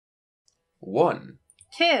1,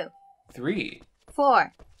 2, 3,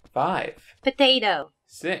 4, 5, potato,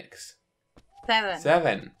 6, 7,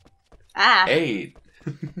 7, ah, 8,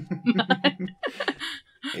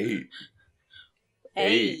 8,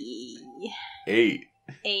 8, 8,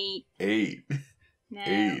 8, 8, no,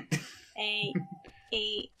 8.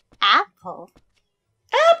 8, apple,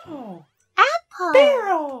 Apple! apple,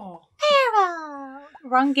 Barrel! barrel.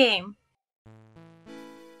 Wrong game.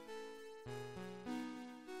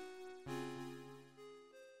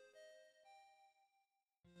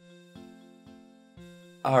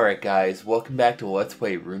 Alright guys, welcome back to Let's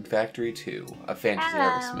Play Rune Factory 2, a Fantasy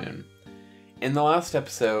Harvest Moon. In the last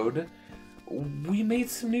episode, we made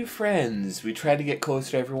some new friends. We tried to get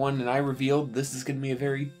close to everyone, and I revealed this is going to be a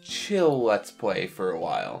very chill Let's Play for a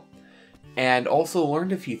while. And also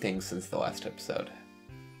learned a few things since the last episode.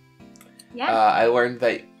 Yeah. I learned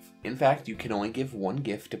that, in fact, you can only give one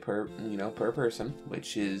gift per person,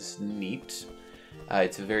 which is neat.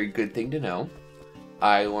 It's a very good thing to know.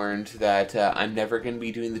 I learned that I'm never going to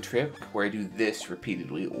be doing the trick where I do this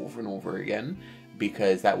repeatedly over and over again,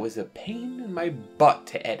 because that was a pain in my butt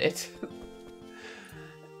to edit.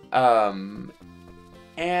 And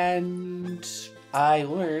I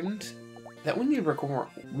learned that we need to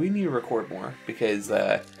record more, because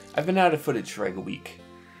I've been out of footage for like a week.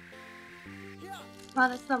 Well,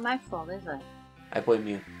 that's not my fault, is it? I blame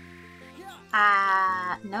you.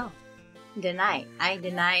 No. Deny. I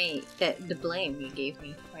deny the blame you gave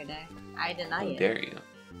me for that. I deny it. How dare you?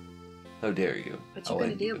 How dare you? What you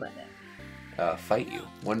gonna do about it? Fight you.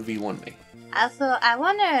 1v1 me. Also, I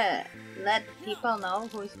wanna let people know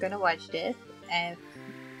who's gonna watch this. If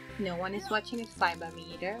no one is watching, it's fine by me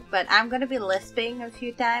either. But I'm gonna be lisping a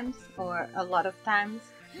few times, or a lot of times,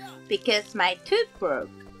 because my tooth broke.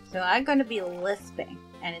 So I'm gonna be lisping,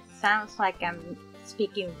 and it sounds like I'm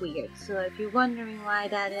speaking weird. So if you're wondering why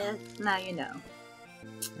that is, now you know.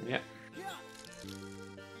 Yeah.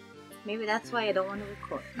 Maybe that's why I don't want to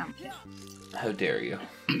record. No, I'm kidding. How dare you?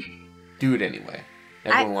 Do it anyway.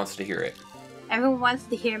 Everyone wants to hear it. Everyone wants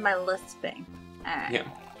to hear my lisping. Alright. Yeah.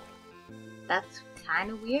 That's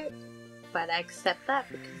kind of weird, but I accept that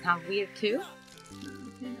because I'm weird too.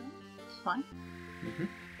 You know, it's fine. Mm-hmm.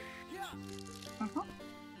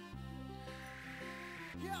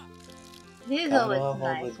 This is always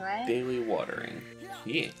nice, right? Daily watering.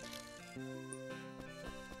 Yeah.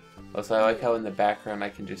 Also, I like how in the background I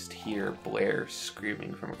can just hear Blair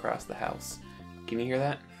screaming from across the house. Can you hear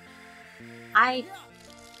that? I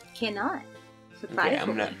cannot.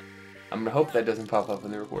 Surprisingly. Okay, I'm gonna hope that doesn't pop up in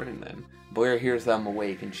the recording then. Blair hears that I'm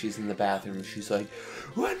awake and she's in the bathroom and she's like,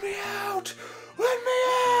 "Let me out! Let me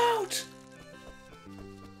out!"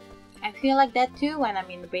 I feel like that too when I'm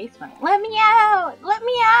in the basement. Let me out! Let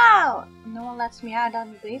me out! No one lets me out of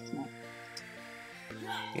the basement.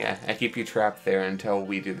 Yeah, I keep you trapped there until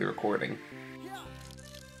we do the recording.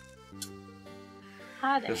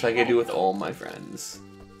 Just like I do with all my friends.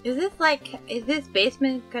 Is this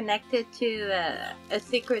basement connected to a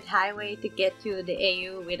secret highway to get to the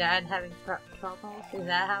AU without having troubles? Is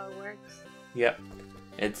that how it works? Yep.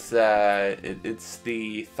 It's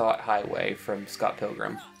the Thought Highway from Scott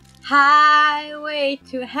Pilgrim. Highway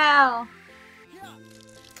to hell.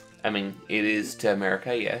 I mean, it is to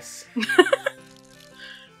America, yes.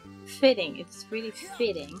 Fitting. It's really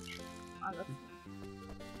fitting.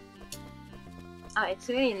 Oh, it's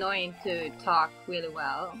really annoying to talk really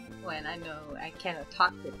well when I know I cannot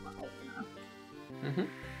talk really well, you know? Mm-hmm.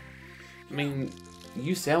 I mean,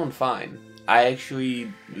 you sound fine.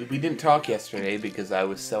 We didn't talk yesterday because I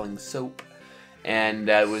was selling soap. And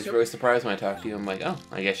I was really surprised when I talked to you. I'm like, oh,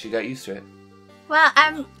 I guess you got used to it. Well,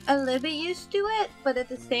 I'm a little bit used to it, but at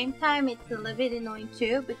the same time, it's a little bit annoying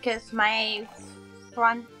too because my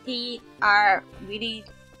front teeth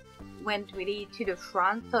went really to the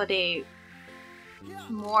front, so they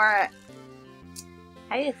more,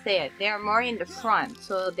 how do you say it? They're more in the front,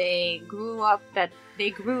 so they grew that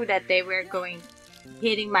they were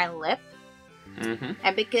hitting my lip. Mm-hmm.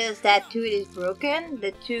 And because that tooth is broken,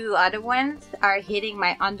 the two other ones are hitting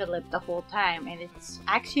my underlip the whole time, and it's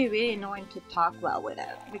actually really annoying to talk well with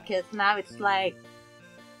it because now it's like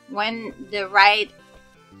when the right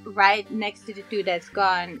next to the tooth that's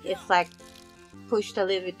gone, it's like pushed a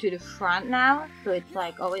little bit to the front now, so it's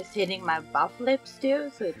like always hitting my buff lips too.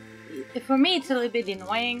 So for me, it's a little bit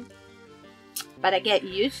annoying, but I get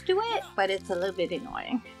used to it. But it's a little bit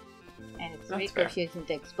annoying, and it's really confusing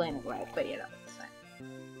to explain it right. But you know.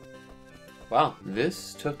 Wow,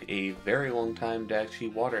 this took a very long time to actually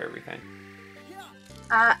water everything.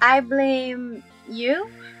 I blame you.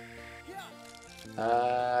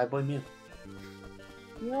 I blame you.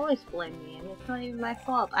 You always blame me, and it's not even my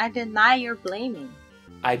fault. I deny your blaming.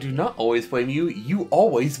 I do not always blame you. You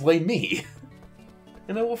always blame me.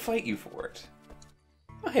 And I will fight you for it.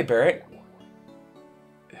 Oh, hey, Barrett.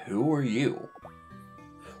 Who are you?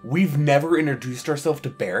 We've never introduced ourselves to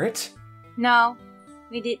Barrett? No,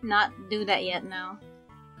 we did not do that yet, no.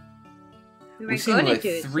 We've seen like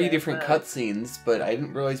 3 different cutscenes, but I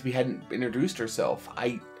didn't realize we hadn't introduced ourselves.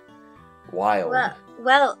 Wild.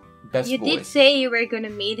 Well, Best you boy. did say you were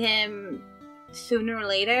gonna meet him sooner or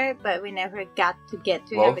later, but we never got to get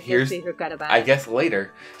to him because we forgot about it. I guess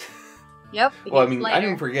later. Yep. Well, I mean, later. I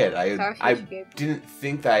didn't forget. I didn't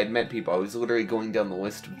think that I had met people. I was literally going down the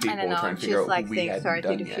list of people trying to figure out who we hadn't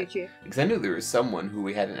done yet. Because I knew there was someone who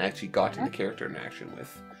we hadn't actually gotten the character interaction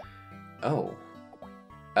with. Oh.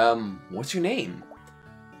 What's your name?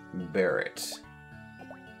 Barrett.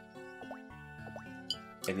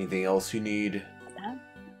 Anything else you need?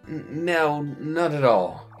 No, not at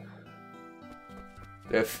all.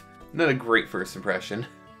 Not a great first impression.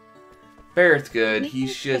 Barrett's good.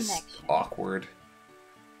 He's just awkward.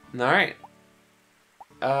 Alright.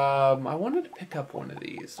 I wanted to pick up one of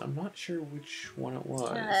these. I'm not sure which one it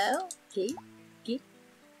was. Hello? Geek?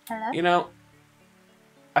 Hello? You know,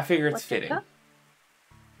 I figure it's fitting.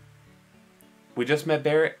 We just met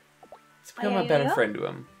Barrett. Let's become a better friend to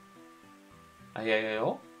him.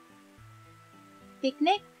 Ayo?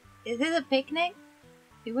 Picnic? Is it a picnic?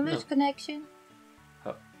 You will lose connection?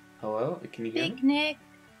 Hello? Can you hear me? Picnic!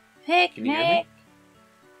 Can you hear me?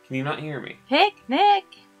 Can you not hear me? Picnic!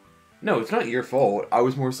 No, it's not your fault. I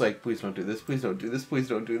was more like, please don't do this, please don't do this, please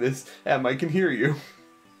don't do this. I can hear you.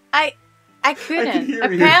 I couldn't. I can hear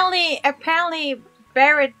apparently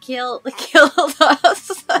Barrett killed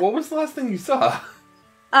us. What was the last thing you saw?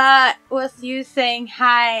 Was you saying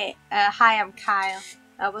hi, I'm Kyle.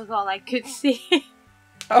 That was all I could see.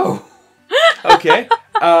 Oh. Okay.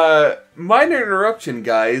 Minor interruption,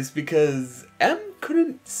 guys, because M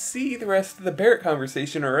couldn't see the rest of the Barrett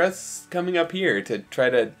conversation or us coming up here to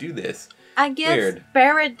try to do this. I guess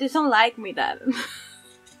Barrett doesn't like me then.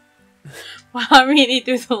 Well, I mean, he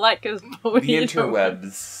doesn't like us both. The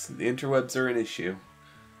interwebs. The interwebs are an issue.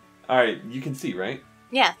 Alright, you can see, right?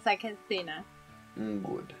 Yes, I can see now.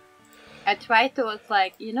 Good. I tried to, was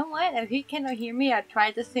like, you know what? If he cannot hear me, I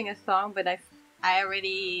tried to sing a song, but I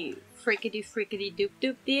already frickety doop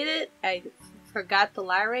doop did it. I forgot the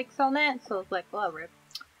lyrics on it, so it's like, well, rip.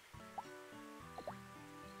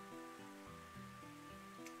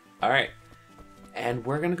 Alright. And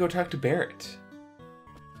we're gonna go talk to Barrett.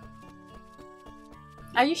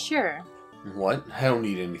 Are you sure? What? I don't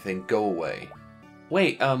need anything. Go away.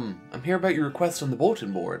 Wait, I'm here about your request on the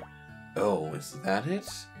bulletin board. Oh, is that it?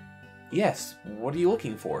 Yes, what are you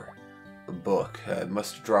looking for? A book. I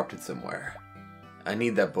must have dropped it somewhere. I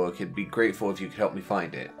need that book. It'd be grateful if you could help me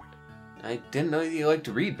find it. I didn't know you liked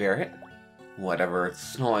to read, Barrett. Whatever,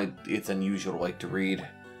 it's not like it's unusual to like to read.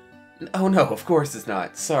 Oh no, of course it's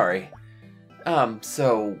not. Sorry.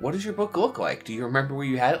 So, what does your book look like? Do you remember where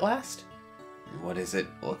you had it last? What does it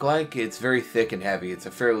look like? It's very thick and heavy. It's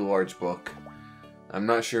a fairly large book. I'm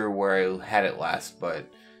not sure where I had it last, but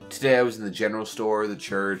today I was in the general store, the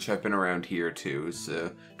church. I've been around here too,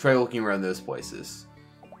 so try looking around those places.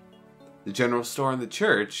 The general store and the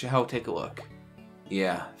church? I'll take a look.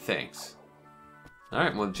 Yeah, thanks.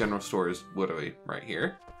 Alright, well the general store is literally right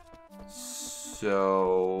here. So...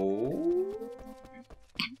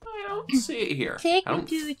 I don't see it here. Take me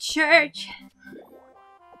to church.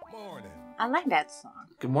 Morning. I like that song.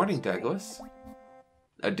 Good morning, Douglas.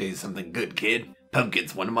 I'll do something good, kid.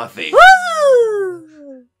 Pumpkin's one of my favorites.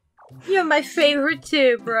 Woo! You're my favorite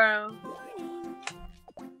too, bro.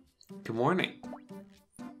 Good morning.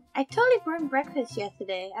 I totally burned breakfast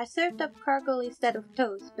yesterday. I served up cargo instead of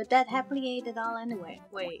toast, but Dad happily ate it all anyway.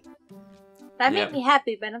 Wait. That made me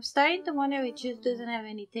happy, but I'm starting to wonder if it just doesn't have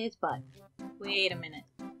any taste buds. Wait a minute.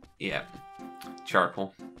 Yeah.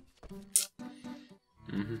 Charcoal.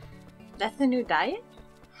 Mm-hmm. That's the new diet?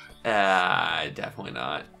 Definitely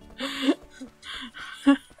not.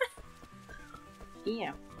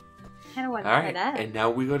 Yeah. I don't want to try that. And now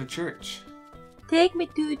we go to church. Take me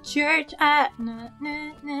to church. Na, na,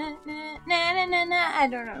 na, na, na, na, na. I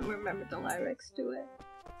don't remember the lyrics to it.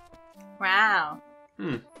 Wow.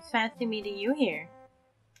 Fancy meeting you here.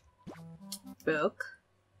 Book.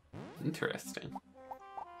 Interesting.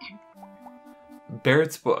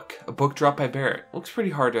 Barrett's book. A book dropped by Barrett. Looks pretty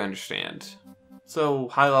hard to understand. So,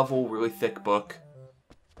 high level, really thick book.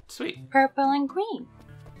 Sweet. Purple and green.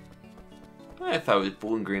 I thought it was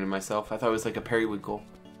blue and green in myself. I thought it was like a periwinkle.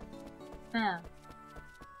 Oh.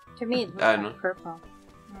 To me, it looks I don't like know. purple.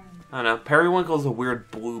 I don't know. Periwinkle is a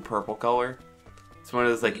weird blue-purple color. It's one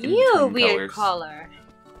of those, like, You in-between weird colors. color.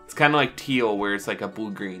 It's kind of like teal, where it's like a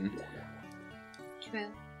blue-green. True.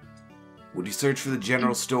 Would you search for the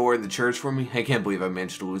general store and the church for me? I can't believe I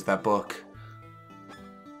managed to lose that book.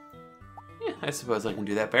 Yeah, I suppose I can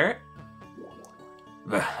do that, Barrett.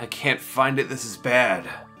 But I can't find it. This is bad.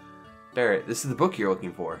 Barrett, this is the book you're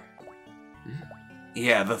looking for.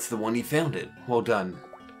 Yeah, that's the one. You found it. Well done.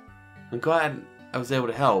 I'm glad I was able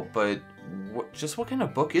to help, but just what kind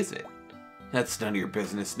of book is it? That's none of your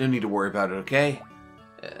business. No need to worry about it, okay?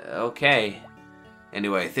 Okay.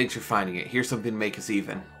 Anyway, thanks for finding it. Here's something to make us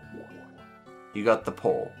even. You got the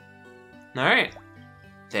pole. Alright.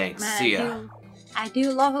 Thanks. Man, See ya. I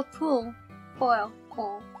do love a pool. Pole.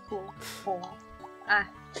 Ah,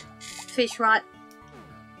 fish rod.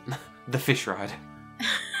 The fish rod.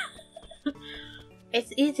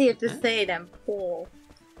 It's easier to say than pole.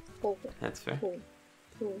 That's fair. Pole.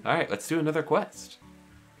 Alright, let's do another quest.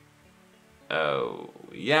 Oh,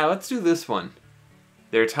 yeah, let's do this one.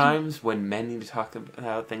 There are times when men need to talk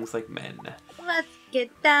about things like men. Let's get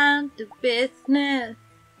down to business.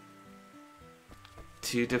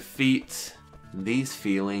 To defeat these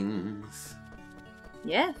feelings.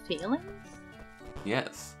 Yeah, feelings?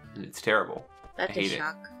 Yes, and it's terrible. That's I hate a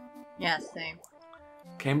shock. Yeah, same.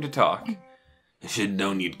 Came to talk. I should have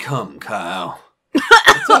known you'd come, Kyle.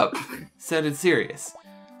 What's up? Sounded serious.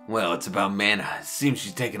 Well, it's about Mana. Seems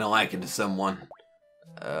she's taken a liking to someone.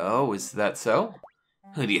 Oh, is that so?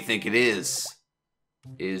 Who do you think it is?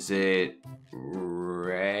 Is it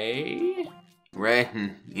Ray? Ray?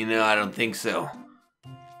 You know, I don't think so.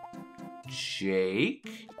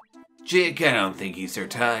 Jake? Jake, I don't think he's her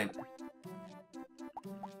type.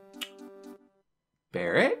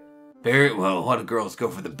 Barrett? Barrett, well, a lot of girls go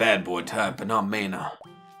for the bad boy type, but not Mana.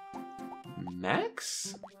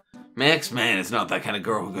 Max? Max, man, is not that kind of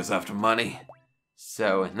girl who goes after money.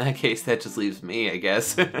 So, in that case, that just leaves me, I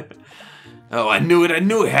guess. Oh, I knew it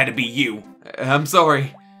had to be you. I'm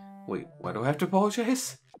sorry. Wait, why do I have to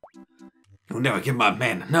apologize? You'll never get my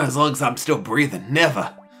man, not as long as I'm still breathing,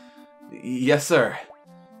 never. Yes, sir.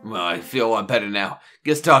 Well, I feel a lot better now.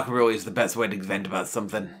 Guess talking really is the best way to vent about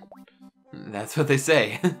something. That's what they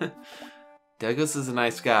say. Douglas is a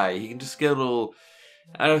nice guy. He can just get a little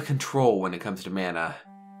out of control when it comes to mana.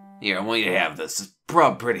 Here, I want you to have this. It's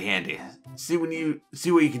probably pretty handy. See what you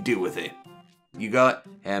can do with it. You got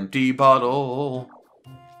empty bottle.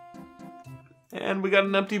 And we got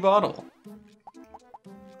an empty bottle.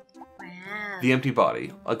 Wow. The empty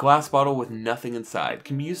body. A glass bottle with nothing inside.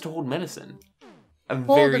 Can be used to hold medicine.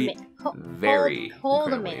 Hold a minute. Hold a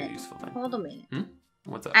incredibly minute. useful thing. Hold a minute.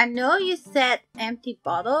 What's up? I know you said empty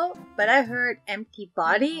bottle, but I heard empty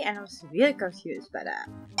body, and I was really confused by that.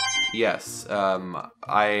 Yes, I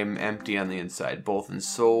am empty on the inside, both in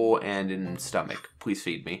soul and in stomach. Please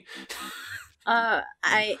feed me.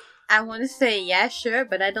 I want to say yeah, sure,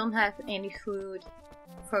 but I don't have any food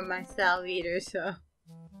for myself either, so.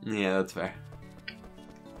 Yeah, that's fair.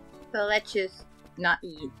 So let's just not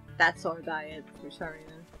eat. That's our diet for some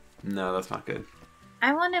reason. No, that's not good.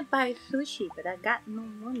 I want to buy sushi, but I got no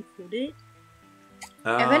money for it.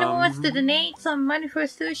 If anyone wants to donate some money for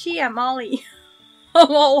sushi, I'm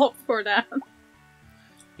all up for that.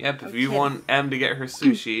 Yep, if you want Em to get her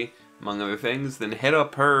sushi, among other things, then hit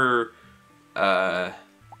up her,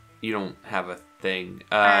 you don't have a thing.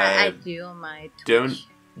 I do on my Twitch.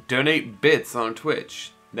 Donate bits on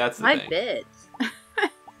Twitch. That's the thing. My bits.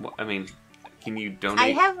 Well, I mean, can you donate? I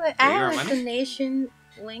have a money? donation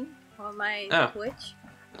link on my Twitch.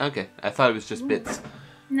 Okay, I thought it was just bits.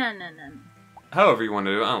 No. However you want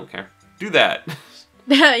to do it, I don't care. Do that.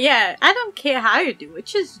 Yeah, I don't care how you do it,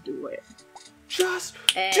 just do it. Just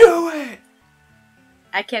do it!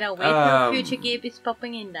 I cannot wait till future game is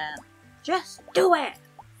popping in that. Just do it!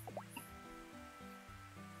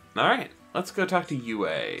 Alright, let's go talk to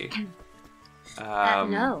Yue.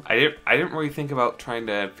 No. I didn't really think about trying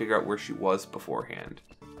to figure out where she was beforehand.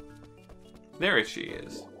 There she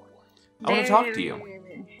is. I want to talk to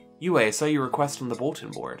you. Yue, I saw your request on the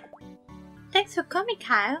bulletin board. Thanks for coming,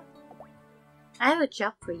 Kyle. I have a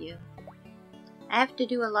job for you. I have to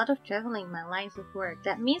do a lot of traveling in my lines of work.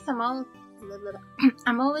 That means I'm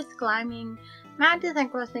always climbing mountains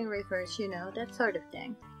and crossing rivers, you know, that sort of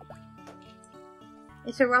thing.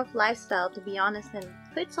 It's a rough lifestyle, to be honest, and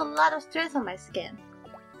puts a lot of stress on my skin.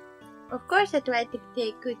 Of course, I try to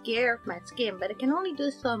take good care of my skin, but I can only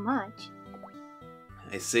do so much.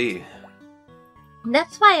 I see.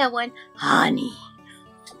 That's why I want honey.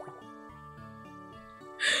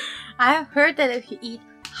 I have heard that if you eat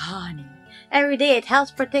honey every day, it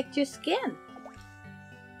helps protect your skin.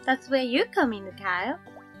 That's where you come in, Kyle.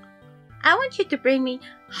 I want you to bring me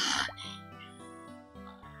honey.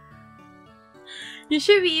 You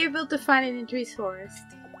should be able to find it in Tree's Forest.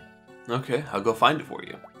 Okay, I'll go find it for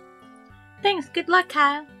you. Thanks. Good luck,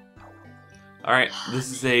 Kyle. Alright,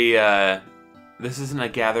 this isn't a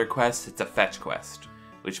gather quest, it's a fetch quest.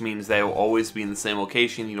 Which means they will always be in the same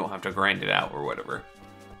location, you don't have to grind it out or whatever.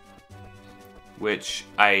 Which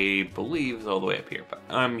I believe is all the way up here, but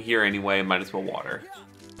I'm here anyway, might as well water.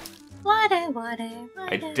 Water.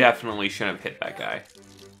 I definitely shouldn't have hit that guy.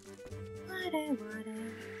 Water.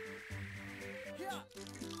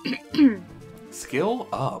 Skill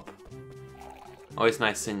up. Always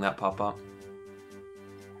nice seeing that pop up.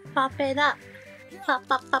 Pop it up. Pop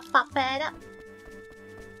it up.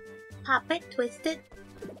 Pop it, twist it.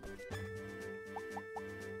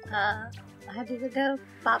 How does it go?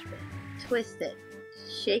 Pop it, twist it,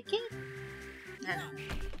 shake it? I don't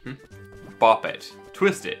know. Bop it,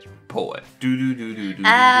 twist it, pull it. Do.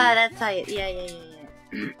 Ah, that's how you. Yeah.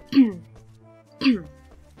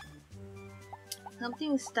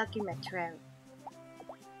 Something is stuck in my throat.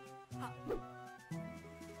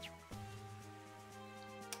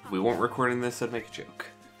 We weren't recording this, I'd make a joke.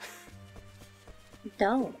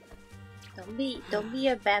 Don't be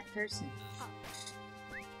a bad person.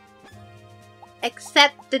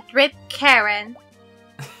 Accept the drip, Karen.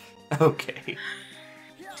 Okay.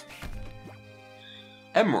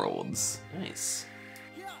 Emeralds. Nice.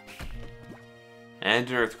 And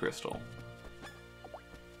an earth crystal.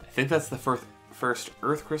 I think that's the first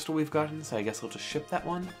earth crystal we've gotten, so I guess I'll just ship that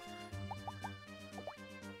one.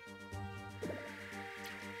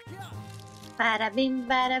 Bada bing,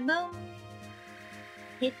 bada boom.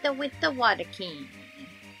 Hit them with the water king.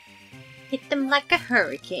 Hit them like a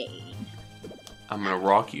hurricane. I'm gonna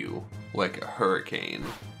rock you like a hurricane.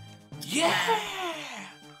 Yeah!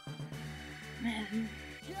 Man.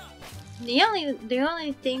 The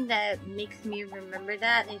only thing that makes me remember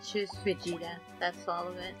that is just Vegeta. That's all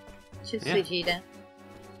of it. Just Vegeta.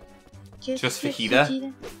 Just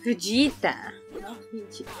fajita? Vegeta. No,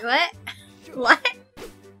 What? What?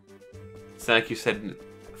 It's not like you said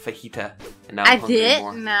fajita, and now I I'm hungry did?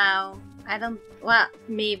 more. No. I don't. Well,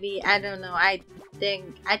 maybe. I don't know. I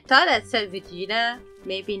thought I said Vegeta.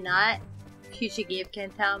 Maybe not. Future Gabe can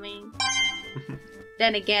tell me.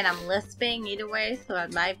 Then again, I'm lisping either way, so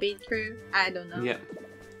it might be true. I don't know. Yeah.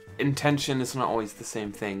 Intention is not always the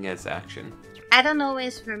same thing as action. I don't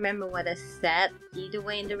always remember what I said either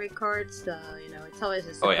way in the record, so, you know, it's always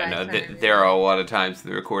a surprise. Oh yeah, no, there are a lot of times in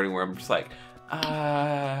the recording where I'm just like,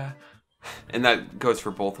 and that goes for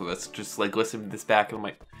both of us. Just like listening to this back and I'm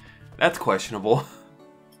like, that's questionable.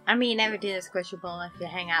 I mean, everything is questionable if you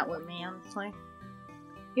hang out with me, honestly.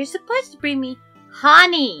 You're supposed to bring me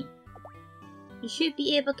honey! You should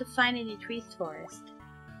be able to find it in Tree's Forest.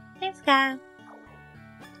 Thanks, Kyle.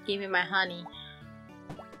 Give me my honey.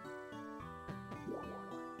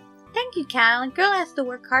 Thank you, Kyle. A girl has to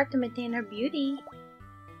work hard to maintain her beauty.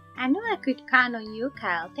 I knew I could count on you,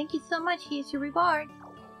 Kyle. Thank you so much. Here's your reward.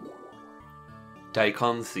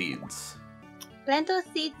 Daikon seeds. Plant those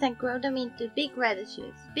seeds and grow them into big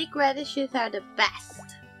radishes. Big radishes are the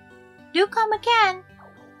best. Do come again.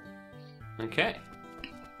 Okay.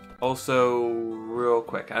 Also, real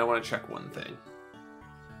quick, I want to check one thing.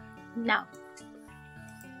 No.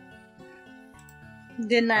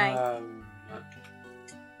 Deny.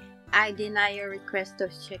 I deny your request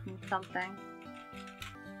of checking something.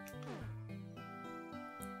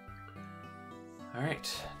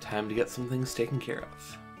 Alright, time to get some things taken care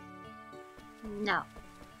of. No.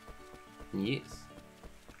 Yes.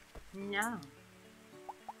 No.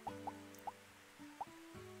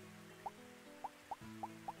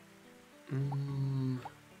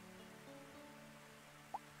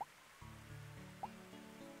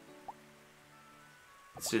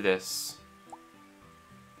 Let's do this.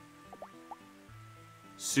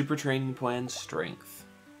 Super training plan strength.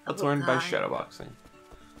 Let's learn by shadowboxing.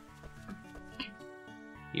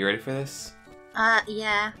 You ready for this?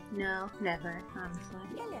 Yeah. No, never, honestly.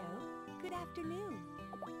 Hello. Good afternoon.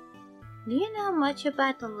 Do you know much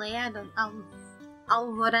about the layout of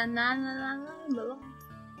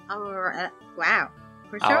wow.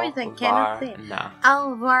 For some reason, I cannot say it.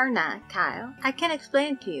 Alvarna, Kyle. I can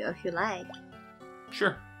explain it to you if you like.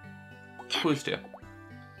 Sure. Please do.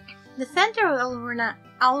 The center of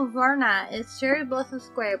Alvarna is Cherry Blossom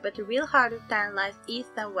Square, but the real heart of town lies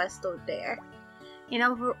east and west of there. In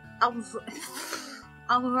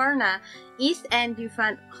Alvarna, east end, you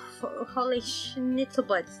find holy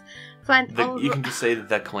schnitzelbutts. You can just say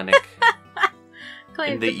the clinic.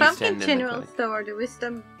 The Pumpkin General Store, the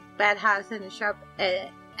Wisdom Bathhouse, and the Sharp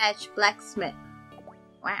Edge Blacksmith.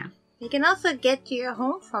 Wow. You can also get to your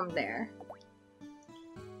home from there.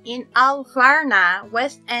 In Alvarna,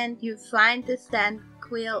 West End, you find the St.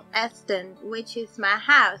 Quill Eston, which is my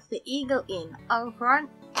house, the Eagle Inn. Alvarna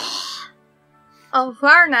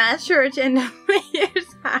Church and the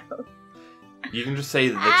Mayor's house. You can just say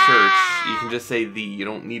the church. You can just say the. You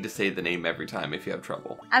don't need to say the name every time if you have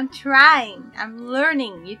trouble. I'm trying. I'm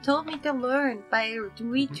learning. You told me to learn by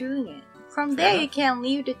redoing it. From there, you can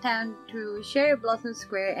leave the town through Cherry Blossom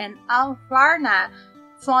Square and Alvarna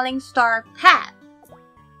Falling Star Path.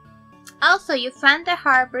 Also, you find the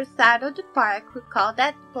harbor south of the park. We call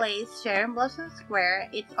that place Cherry Blossom Square.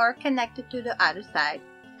 It's all connected to the other side.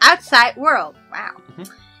 Outside world. Wow. Mm-hmm.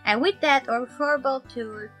 And with that, our 4-ball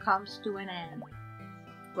tour comes to an end.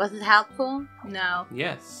 Was it helpful? No.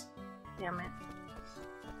 Yes. Damn it.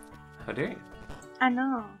 How dare you? I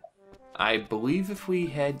know. I believe if we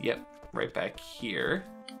head, right back here.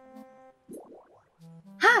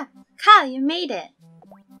 Ha! Kyle, you made it.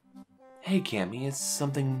 Hey, Cammy, is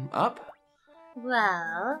something up?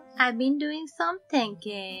 Well, I've been doing some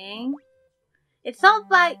thinking. It sounds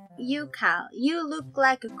like you, Kyle. You look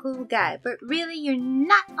like a cool guy, but really you're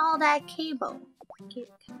not all that capable.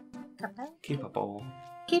 Capable.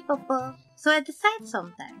 So I decided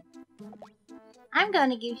something. I'm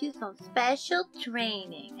gonna give you some special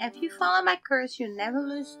training. If you follow my course, you'll never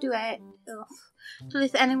lose to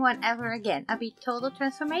anyone ever again. I'll be total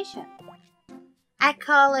transformation. I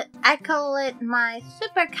call it my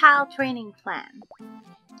Super Kyle training plan.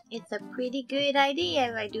 It's a pretty good idea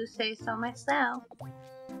if I do say so myself.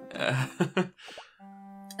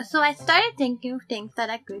 So I started thinking of things that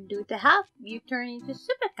I could do to help you turn into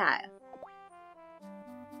Super Kyle.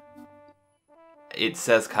 It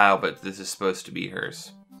says Kyle, but this is supposed to be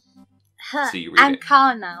hers. So you read I'm it.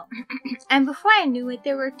 Kyle now. And before I knew it,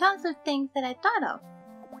 there were tons of things that I thought of.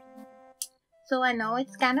 So I know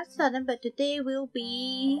it's kind of sudden, but today we'll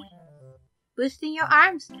be boosting your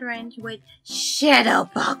arm strength with shadow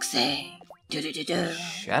boxing.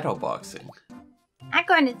 Shadow boxing? I'm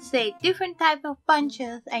going to say different type of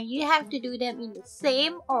punches, and you have to do them in the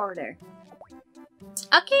same order.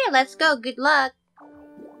 Okay, let's go. Good luck.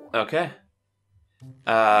 Okay.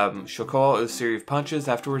 She'll call a series of punches.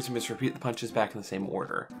 Afterwards, you must repeat the punches back in the same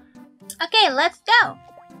order. Okay, let's go.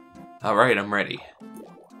 Alright, I'm ready.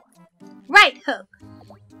 Right hook.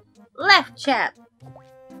 Left jab.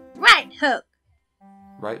 Right hook.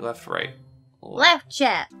 Right, left, right. Left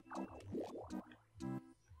jab.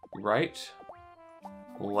 Right.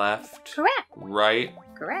 Left. Correct. Right.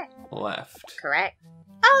 Correct. Left. Correct.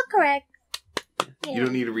 All correct. Yeah. You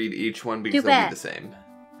don't need to read each one because they'll be the same.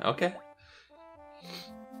 Okay.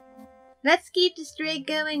 Let's keep the straight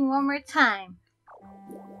going one more time.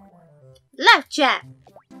 Left jab.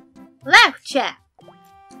 Left jab.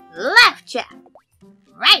 Left jab.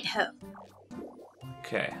 Right hook.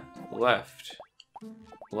 Okay. Left.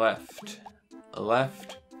 Left.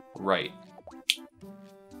 Left. Right.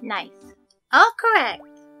 Nice. All correct.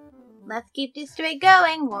 Let's keep this straight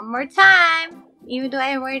going one more time. Even though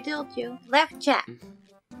I already told you. Left jab.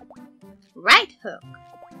 Right hook.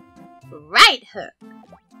 Right hook.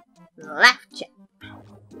 Left jab.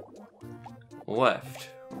 Left.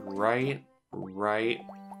 Right. Right.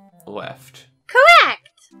 Left. Correct.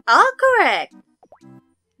 All correct.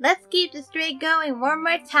 Let's keep the straight going one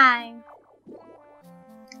more time.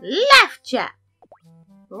 Left jab.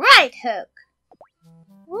 Right hook.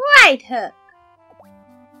 Right hook.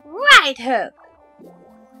 Right hook.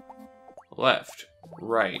 Left.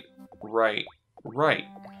 Right. Right. Right.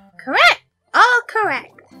 Correct. All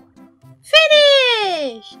correct.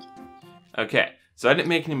 Finished. Okay. So I didn't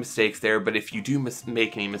make any mistakes there, but if you do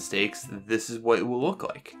make any mistakes, this is what it will look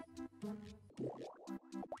like.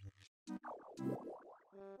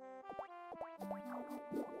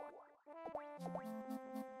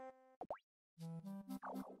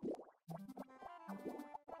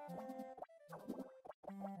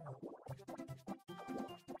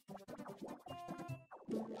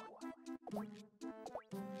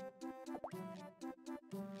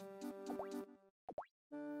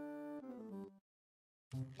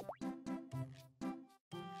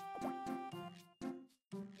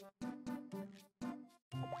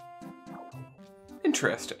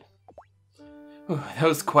 Interesting. That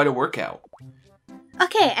was quite a workout.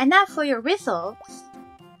 Okay, and now for your results.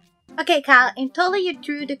 Okay, Kyle, in total you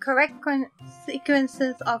drew the correct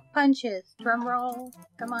sequences of punches. Drum roll.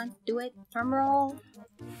 Come on, do it. Drum roll.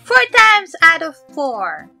 4 times out of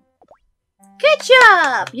 4. Good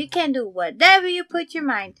job! You can do whatever you put your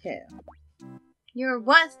mind to. You're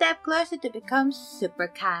one step closer to become Super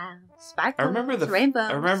Kyle. Sparkles, rainbows.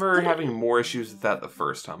 I remember having more issues with that the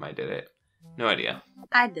first time I did it. No idea.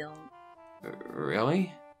 I don't.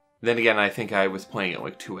 Really? Then again, I think I was playing at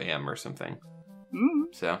like 2 a.m. or something.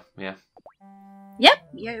 So, yeah. Yep,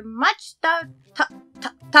 you're much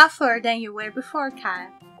tougher than you were before,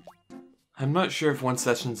 Kyle. I'm not sure if one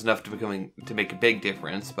session's enough to make a big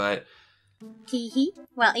difference, but... Teehee.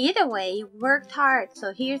 Well, either way, you worked hard,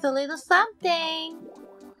 so here's a little something.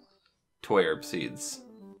 Toy herb seeds.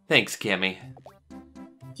 Thanks, Cammy.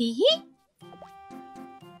 Teehee.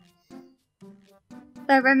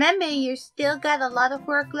 But remember, you still got a lot of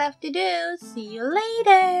work left to do. See you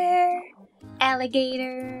later,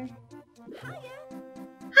 alligator.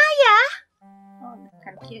 Hiya! Oh, that's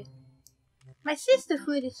kind of cute. My sister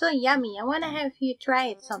food is so yummy. I want to have you try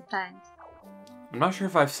it sometimes. I'm not sure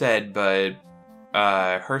if I've said, but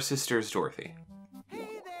her sister's Dorothy.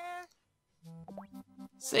 Hey there.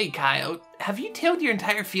 Say, Kyle, have you tilled your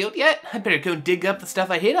entire field yet? I better go dig up the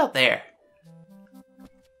stuff I hid out there.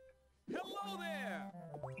 Hello there.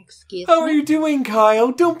 Excuse How are me? you doing,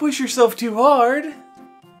 Kyle? Don't push yourself too hard.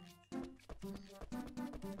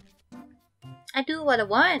 I do what I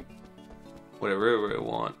want. Whatever I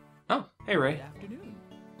want. Oh, hey, Ray. Good afternoon.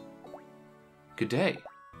 Good day.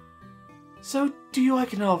 So, do you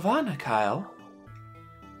like an Alvana, Kyle?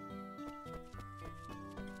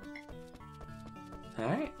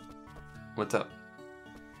 Alright. What's up?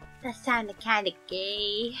 That sounded kind of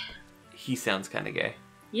gay. He sounds kind of gay.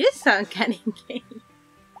 You sound kind of gay.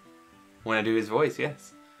 When I do his voice,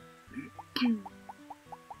 yes.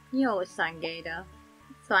 You always sound gay, though.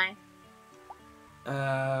 It's fine.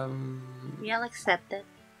 We'll accept it.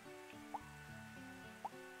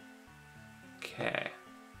 Okay.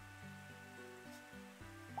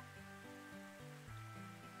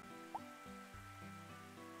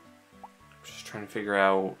 Just trying to figure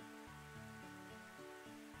out...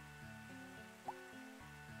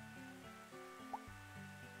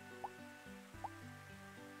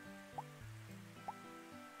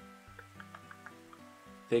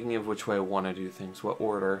 Thinking of which way I want to do things. What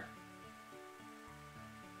order?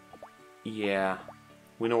 Yeah.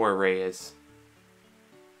 We know where Ray is.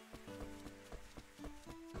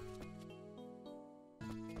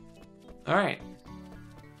 Alright.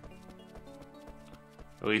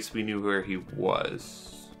 At least we knew where he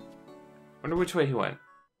was. Wonder which way he went.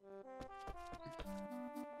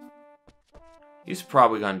 He's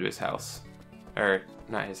probably gone to his house. Or,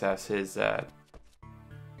 not his house, his, I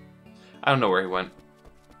don't know where he went.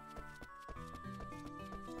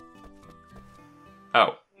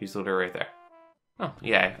 Oh, he's literally right there. Oh,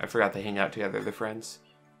 yeah, I forgot they hang out together, they're friends.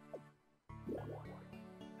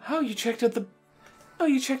 Oh, you checked out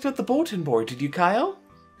the bulletin board, did you, Kyle?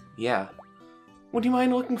 Yeah. Would you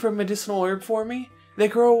mind looking for a medicinal herb for me? They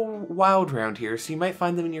grow wild around here, so you might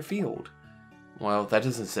find them in your field. Well, that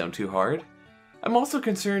doesn't sound too hard. I'm also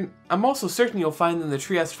certain you'll find them in the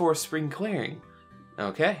Trieste Forest Spring Clearing.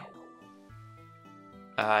 Okay.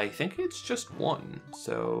 I think it's just one,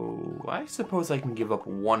 so I suppose I can give up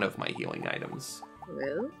one of my healing items.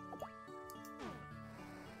 Rue?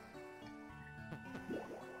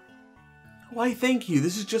 Why, thank you.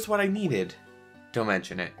 This is just what I needed. Don't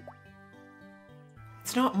mention it.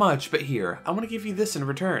 It's not much, but here, I want to give you this in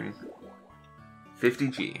return.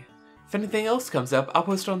 50G. If anything else comes up, I'll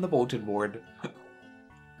post it on the bulletin board.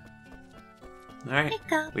 Alright.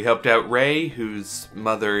 We helped out Ray, whose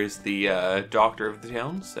mother is the doctor of the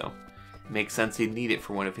town, so it makes sense he'd need it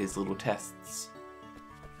for one of his little tests.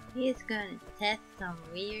 He's gonna test some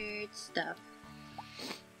weird stuff.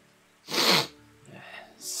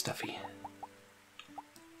 Stuffy.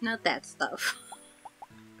 Not that stuff.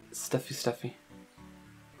 Stuffy.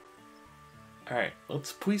 Alright,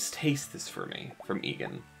 let's please taste this for me, from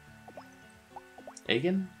Egan.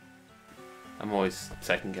 Egan? I'm always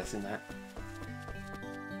second guessing that.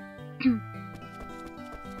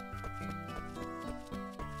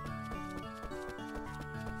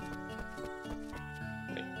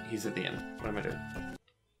 Wait, he's at the end. What am I doing?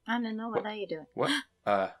 I don't know. What are you doing? What?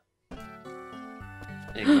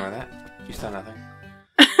 Ignore that. You saw nothing.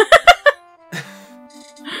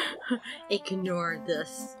 Ignore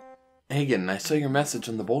this. Hagen, I saw your message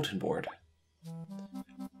on the bulletin board.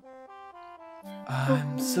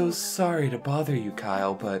 I'm so sorry to bother you,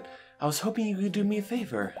 Kyle, but I was hoping you could do me a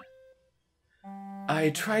favor. I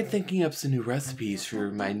tried thinking up some new recipes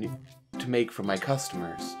to make for my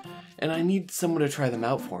customers, and I need someone to try them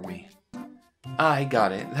out for me. I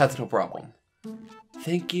got it. That's no problem.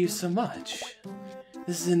 Thank you so much.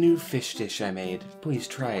 This is a new fish dish I made. Please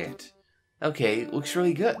try it. Okay, looks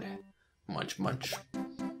really good. Munch, munch.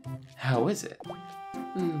 How is it?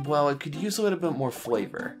 Well, it could use a little bit more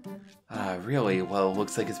flavor. Really? Well,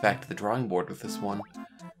 looks like it's back to the drawing board with this one.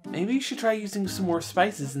 Maybe you should try using some more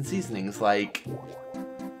spices and seasonings like...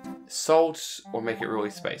 salt or make it really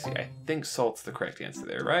spicy. I think salt's the correct answer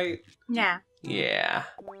there, right? Yeah. Yeah.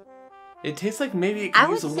 It tastes like maybe it could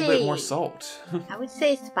use a little bit more salt. I would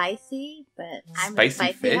say spicy, but I'm a Spicy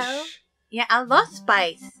spicy fish? hoe. Yeah, I love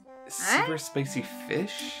spice. Super spicy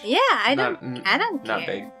fish? Yeah, I don't care. Not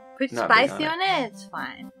big. Put Not big spicy on on it, it's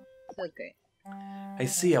fine. So good. I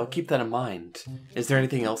see, I'll keep that in mind. Is there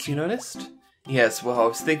anything else you noticed? Yes, well, I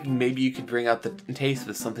was thinking maybe you could bring out the taste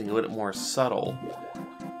with something a little more subtle.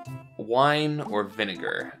 Wine or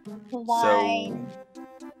vinegar? Wine. So,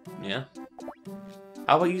 yeah.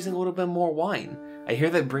 How about using a little bit more wine? I hear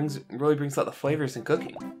that really brings out the flavors in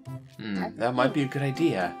cooking. That might be a good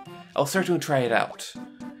idea. I'll start to try it out.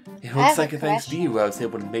 It looks like thanks to you I was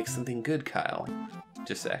able to make something good, Kyle.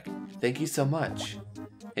 Just a sec. Thank you so much.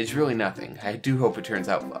 It's really nothing. I do hope it turns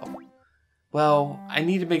out well. Well, I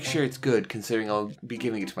need to make sure it's good considering I'll be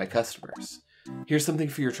giving it to my customers. Here's something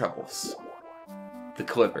for your troubles. The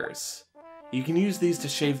clippers. You can use these to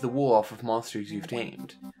shave the wool off of monsters you've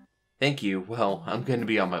tamed. Thank you. Well, I'm going to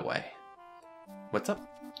be on my way. What's up?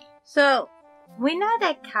 So, we know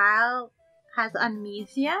that Kyle has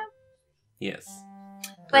amnesia. Yes.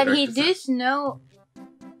 But he does know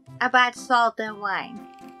about salt and wine.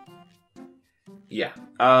 Yeah.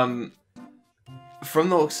 From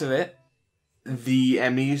the looks of it, the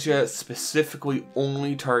amnesia specifically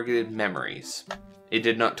only targeted memories. It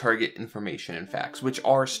did not target information and facts, which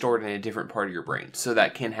are stored in a different part of your brain. So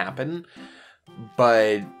that can happen.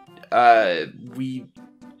 But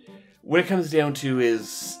what it comes down to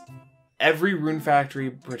is every Rune Factory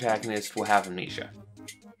protagonist will have amnesia.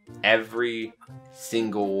 Every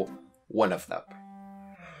single one of them.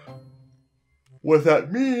 What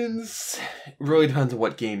that means really depends on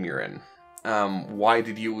what game you're in. Why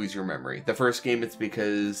did you lose your memory? The first game, it's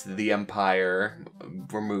because the Empire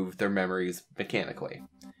removed their memories mechanically.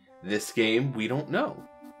 This game, we don't know.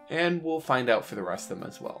 And we'll find out for the rest of them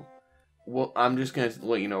as well. Well, I'm just going to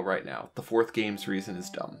let you know right now. The fourth game's reason is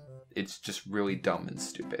dumb. It's just really dumb and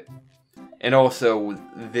stupid. And also,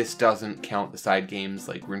 this doesn't count the side games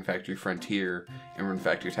like Rune Factory Frontier and Rune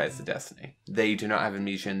Factory Ties to Destiny. They do not have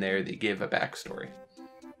amnesia in there, they give a backstory.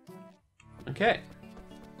 Okay.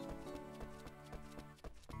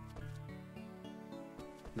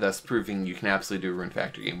 Thus proving you can absolutely do a Rune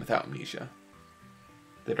Factory game without amnesia.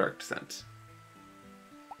 The Dark Descent.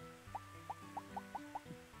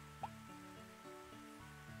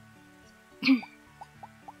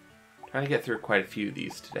 Trying to get through quite a few of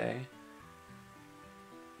these today.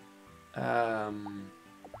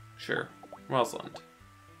 Sure. Rosalind.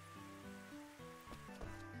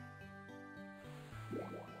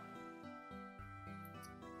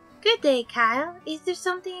 Good day, Kyle. Is there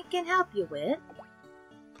something I can help you with?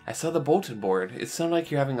 I saw the bulletin board. It sounded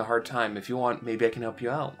like you're having a hard time. If you want, maybe I can help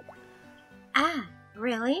you out. Ah,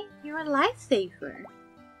 really? You're a lifesaver.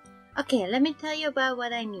 Okay, let me tell you about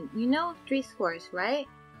what I need. You know Three Swords, right?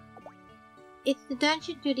 It's the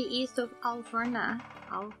dungeon to the east of Alvarna,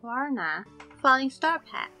 Falling Star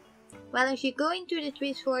Path. Well, as you go into the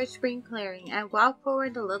Three Swords Spring Clearing and walk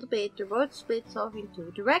forward a little bit, the road splits off in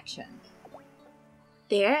two directions.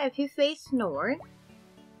 There, if you face north,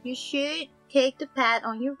 you should take the path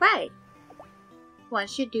on your right.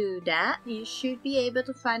 Once you do that, you should be able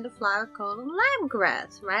to find a flower called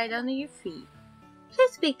limegrass right under your feet.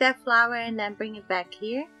 Please pick that flower and then bring it back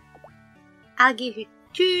here. I'll give you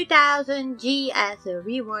 2,000 G as a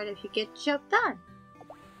reward if you get the job done.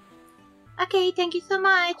 Okay, thank you so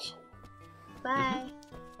much. Bye.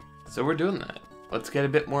 So we're doing that. Let's get a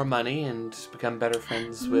bit more money and become better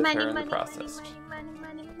friends with her in the process.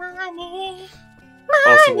 Money.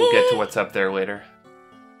 Also, we'll get to what's up there later.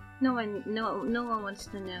 No one wants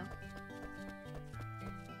to know.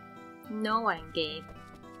 No one, Gabe.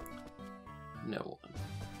 No one.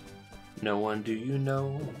 No one do you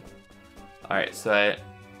know? Alright, so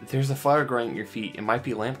there's a flower growing at your feet. It might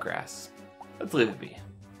be lampgrass. Let's leave it be.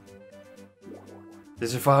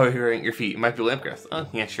 There's a flower growing at your feet. It might be lampgrass. Oh,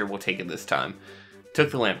 yeah, sure, we'll take it this time.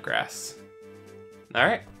 Took the lampgrass.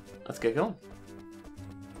 Alright, let's get going.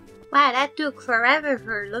 Wow, that took forever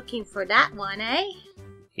for looking for that one, eh?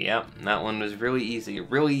 Yeah, that one was really easy.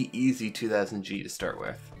 Really easy 2000 G to start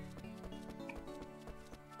with.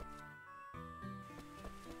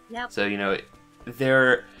 Yep. So, you know,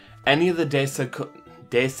 any of the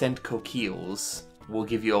Descent Coquilles will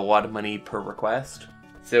give you a lot of money per request.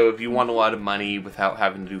 So if you want a lot of money without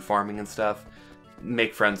having to do farming and stuff,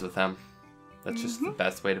 make friends with them. That's just the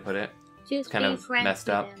best way to put it. Just it's kind of messed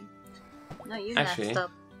up. No, you Actually, messed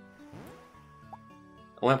up.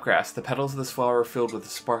 Lampgrass. The petals of this flower are filled with a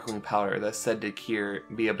sparkling powder that's said to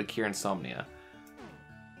be able to cure insomnia.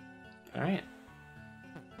 Alright.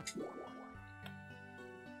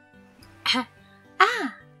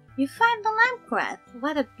 You find the lampgrass.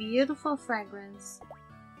 What a beautiful fragrance.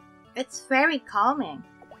 It's very calming.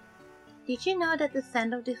 Did you know that the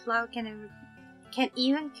scent of this flower can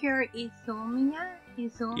even cure insomnia?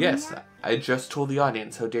 Yes, I just told the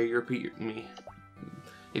audience. How dare you repeat me?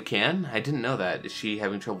 It can? I didn't know that. Is she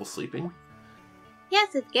having trouble sleeping?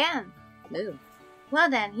 Yes, it can. Ooh. Well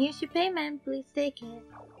then, here's your payment. Please take it.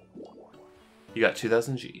 You got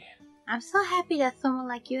 2,000 G. I'm so happy that someone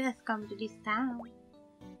like you has come to this town.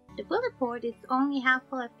 The bullet board is only half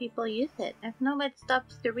full if people use it. If nobody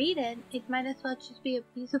stops to read it, it might as well just be a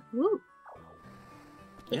piece of wood.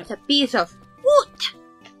 It's a piece of wood!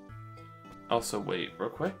 Also, wait, real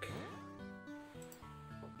quick.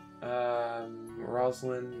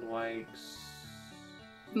 Rosalind likes...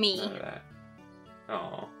 Me. None of that.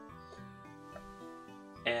 Oh.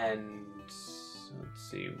 And... let's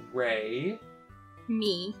see, Ray...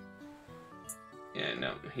 Me. Yeah,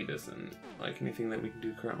 no, he doesn't like anything that we can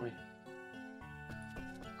do currently.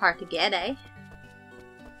 Hard to get, eh?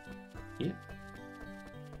 Yeah.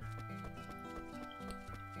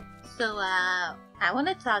 So, I want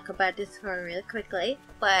to talk about this for real quickly,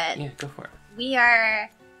 but Yeah, go for it.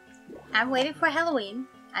 I'm waiting for Halloween.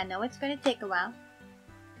 I know it's going to take a while.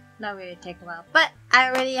 Not really take a while, but I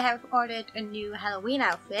already have ordered a new Halloween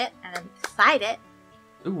outfit, and I'm excited.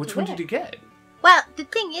 Ooh, which one did you get? Well, the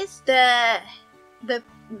thing is, the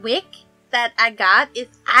wig that I got is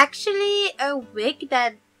actually a wig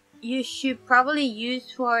that you should probably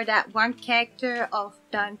use for that one character of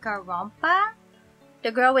Danganronpa,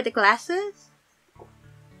 the girl with the glasses.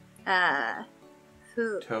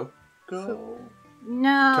 Toko?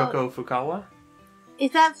 No. Toko Fukawa?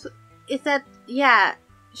 Is that yeah?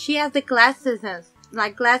 She has the glasses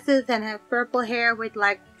and her purple hair with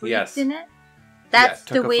like roots in it. That's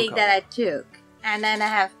the wig that I took. And then I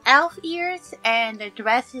have elf ears, and the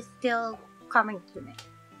dress is still coming to me.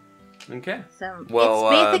 Okay. So well,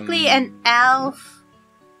 it's basically an elf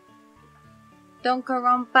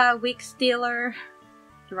Danganronpa wig stealer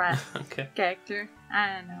dress character.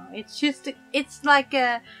 I don't know. It's like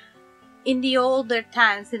in the older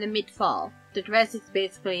times in the mid-fall. The dress is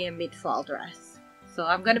basically a mid-fall dress. So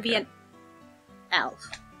I'm gonna be an elf.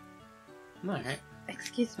 Alright.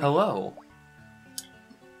 Excuse me. Hello.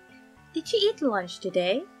 Did you eat lunch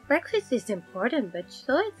today? Breakfast is important, but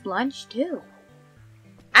so is lunch too.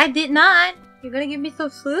 I did not. You're gonna give me some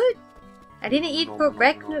food? I didn't eat for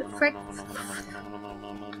breakfast.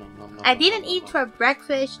 I didn't eat for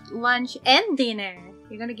breakfast, lunch, and dinner.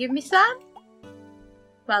 You're gonna give me some?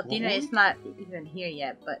 Well, dinner is not even here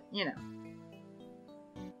yet, but you know.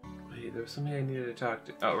 Wait, there was somebody I needed to talk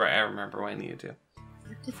to. Oh, right, I remember what I needed to.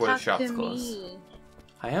 Before talk the shop's to closed. me.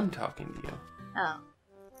 I am talking to you. Oh.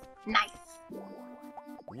 Nice.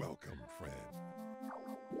 Welcome, friend.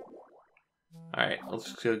 Alright,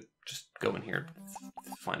 let's just go in here.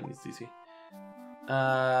 It's fine, it's easy.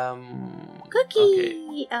 Cookie!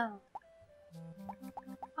 Okay. Oh.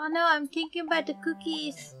 Oh no, I'm thinking about the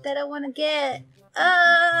cookies that I want to get.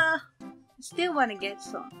 I still want to get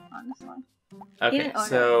some, honestly. Okay,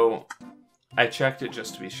 so I checked it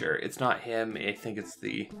just to be sure. It's not him, I think it's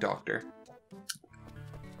the doctor.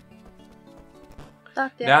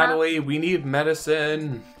 Doctor, Natalie, we need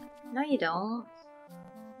medicine! No, you don't.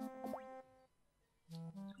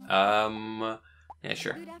 Yeah,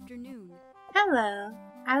 sure. Good afternoon. Hello.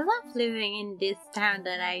 I love living in this town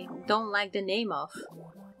that I don't like the name of.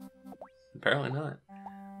 Apparently not.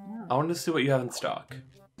 Oh. I wanted to see what you have in stock.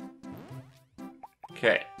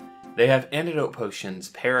 Okay. They have antidote potions,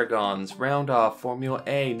 paragons, round off, formula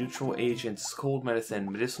A, neutral agents, cold medicine,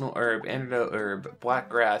 medicinal herb, antidote herb, black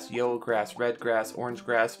grass, yellow grass, red grass, orange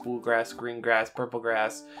grass, blue grass, green grass, purple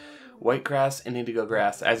grass, white grass, and indigo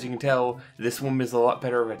grass. As you can tell, this one is a lot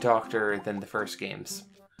better of a doctor than the first games.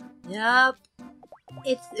 Yup.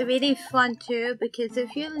 It's really fun too, because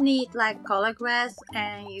if you need like color grass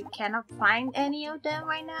and you cannot find any of them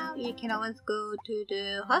right now, you can always go to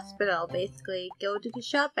the hospital, basically go to the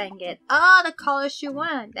shop and get all the colors you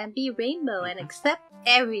want and be rainbow and accept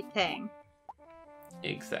everything.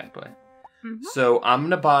 Exactly. Mm-hmm. So I'm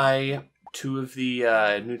gonna buy 2 of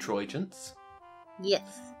the neutral agents.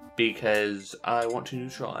 Yes. Because I want to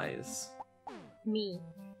neutralize. Me.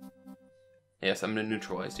 Yes, I'm gonna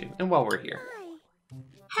neutralize you. And while we're here.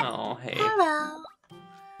 Hi. Oh, hey. Hello.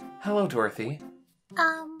 Hello, Dorothy.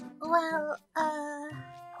 Well,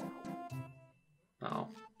 Oh,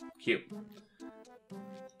 cute.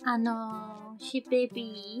 she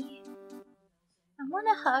baby. I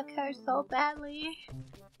wanna hug her so badly.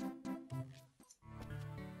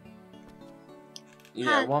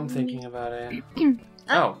 Yeah, while I'm thinking about it.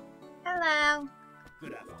 Oh. Hello.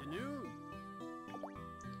 Good afternoon.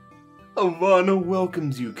 Ivana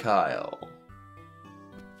welcomes you, Kyle.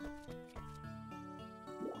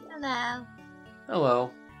 Hello.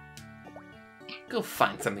 Hello. Go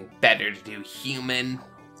find something better to do, human.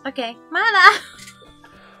 Okay, Mana.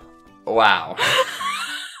 Wow.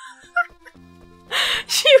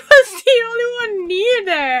 She was the only one near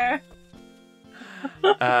there.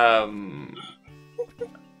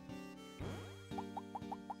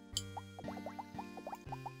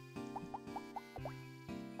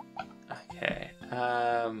 Okay.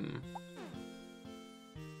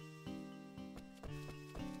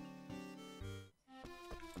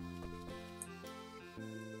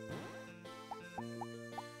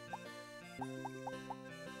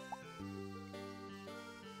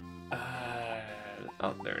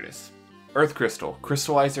 Oh, there it is. Earth Crystal.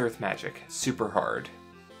 Crystallized Earth Magic. Super hard.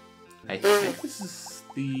 I think this is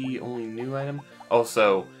the only new item.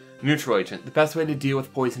 Also, Neutral Agent. The best way to deal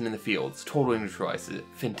with poison in the fields. Totally neutralizes it.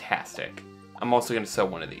 Fantastic. I'm also going to sell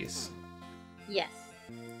one of these. Yes.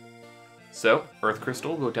 So, Earth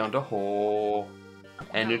Crystal, go down to hole.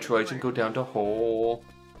 And Neutral Agent, go down to hole.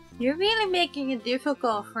 You're really making it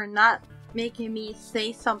difficult for not making me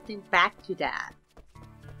say something back to that.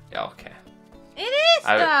 Yeah, okay. It is,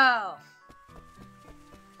 though!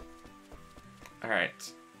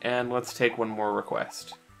 Alright. And let's take one more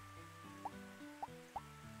request.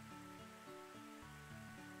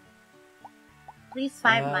 Please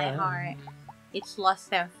find my heart. It's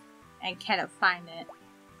lost and cannot find it.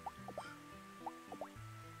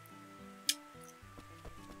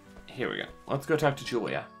 Here we go. Let's go talk to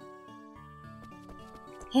Julia.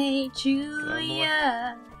 Hey,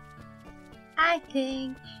 Julia. I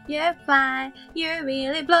think you're fine. You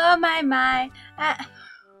really blow my mind.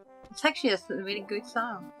 It's actually a really good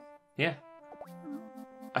song. Yeah.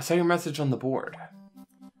 I saw your message on the board.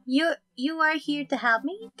 You are here to help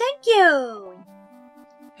me? Thank you!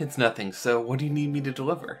 It's nothing, so what do you need me to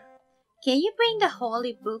deliver? Can you bring the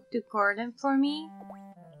holy book to Gordon for me?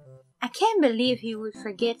 I can't believe he would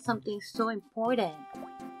forget something so important.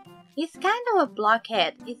 He's kind of a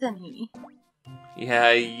blockhead, isn't he?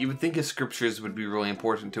 Yeah, you would think his scriptures would be really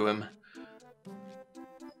important to him.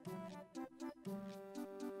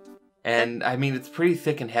 And, I mean, it's pretty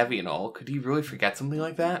thick and heavy and all. Could he really forget something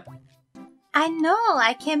like that? I know,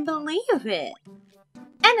 I can't believe it.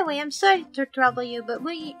 Anyway, I'm sorry to trouble you, but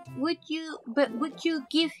would you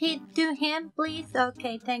give it to him, please?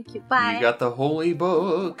 Okay, thank you. Bye. You got the holy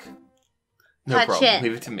book. No Touch problem. it.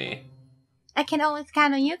 Leave it to me. I can always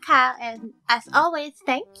count on you, Kyle, and as always,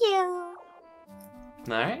 thank you.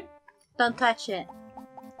 Alright. Don't touch it.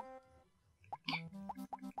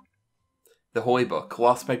 The holy book,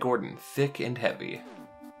 lost by Gordon, thick and heavy.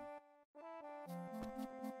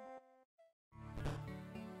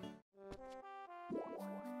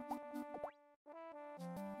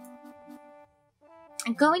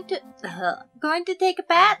 I'm going to take a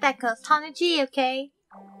bath. That costs 100G, okay?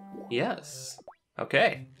 Yes.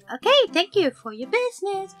 Okay. Okay, thank you for your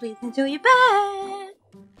business. Please enjoy your bath.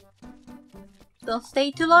 Don't stay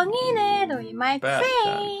too long in it, or you might Bath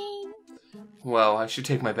faint. Well, I should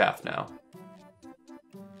take my bath now.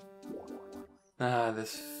 Ah,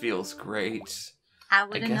 this feels great. I I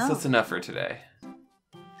wouldn't guess know. that's enough for today.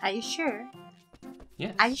 Are you sure?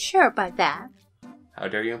 Yes. Are you sure about that? How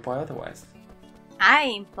dare you imply otherwise? I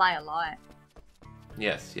imply a lot.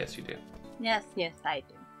 Yes, yes you do. Yes, I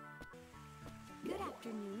do. Good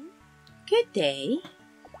afternoon. Good day.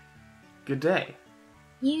 Good day.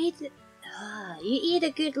 You eat a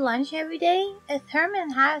good lunch every day? At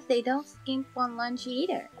Herman House, they don't skimp on lunch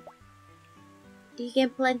either. Do you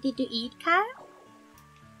get plenty to eat, Kyle?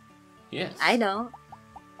 Yes. I don't.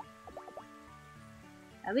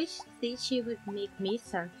 I wish she would make me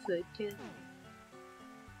some food too.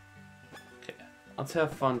 Okay. Let's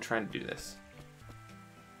have fun trying to do this.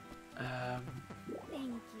 Thank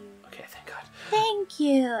you. Okay, thank God. Thank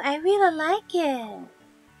you. I really like it.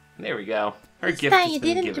 There we go. Her This gift time has you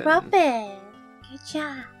been didn't given. drop it. Good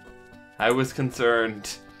job. I was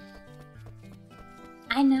concerned.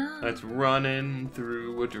 I know. That's running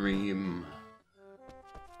through a dream.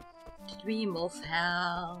 Dream of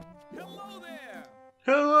hell. Hello there!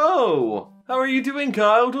 Hello! How are you doing,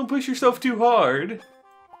 Kyle? Don't push yourself too hard.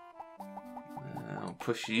 I'll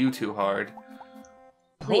push you too hard.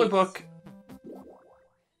 Holy Please. book.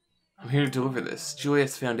 I'm here to deliver this. Julia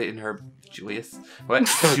found it in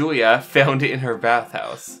her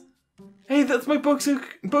bathhouse. Hey, that's my book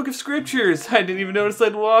of scriptures. I didn't even notice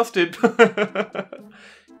I'd lost it.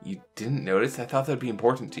 You didn't notice? I thought that'd be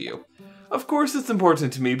important to you. Of course it's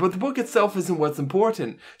important to me, but the book itself isn't what's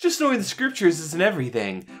important. Just knowing the scriptures isn't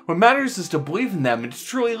everything. What matters is to believe in them and to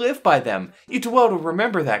truly live by them. You do well to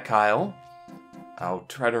remember that, Kyle. I'll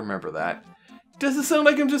try to remember that. Does it sound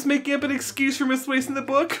like I'm just making up an excuse for misplacing the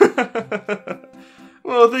book?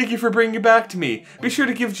 Well, thank you for bringing it back to me. Be sure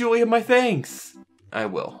to give Julia my thanks. I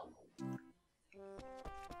will.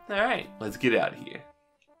 Alright, let's get out of here.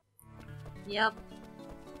 Yep.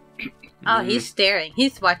 Oh, he's staring.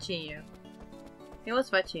 He's watching you. He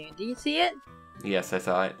was watching you. Did you see it? Yes, I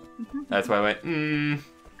saw it. That's why I went,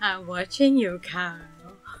 I'm watching you, Kyle.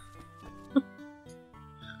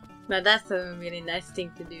 Now that's a really nice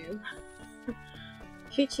thing to do.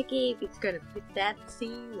 Future Gabe is gonna put that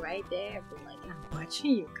scene right there. But like, I'm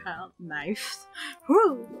watching you, Kyle. Nice.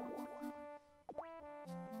 Woo!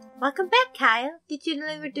 Welcome back, Kyle. Did you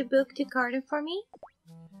deliver the book to Gordon for me?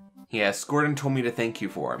 Yes, Gordon told me to thank you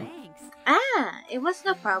for him. Thanks. Ah, it was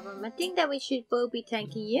no problem. I think that we should both be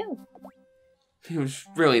thanking you. It was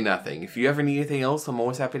really nothing. If you ever need anything else, I'm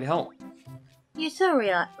always happy to help. You're so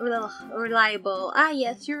reliable. Ah,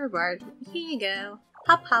 yes, you're right. Here you go.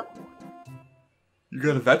 Hop, hop. You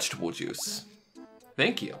got a vegetable juice.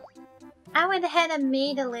 Thank you. I went ahead and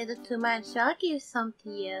made a little too much, so I'll give some to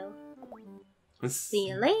you. See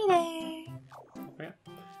you later. Yeah.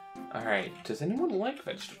 Alright, does anyone like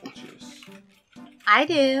vegetable juice? I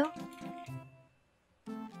do.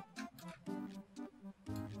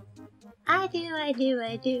 I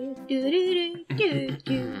do.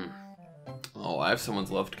 Do. Oh, I have someone's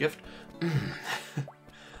loved gift.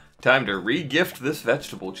 Time to re-gift this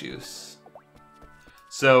vegetable juice.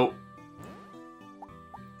 So,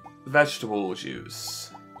 vegetable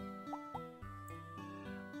juice.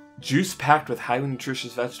 Juice packed with highly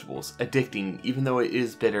nutritious vegetables, addicting even though it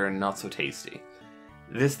is bitter and not so tasty.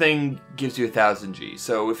 This thing gives you 1,000 G,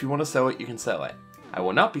 so if you want to sell it, you can sell it. I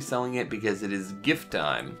will not be selling it because it is gift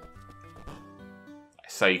time. I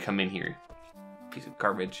saw you come in here, piece of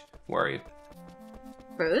garbage. Where are you?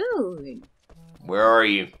 Rude. Where are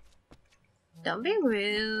you? Don't be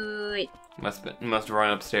rude. Must have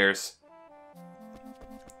run upstairs.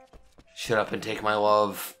 Shut up and take my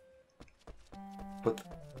love. What?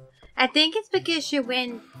 I think it's because you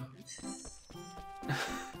went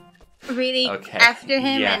really Okay, after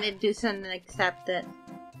him yeah. and it doesn't accept it.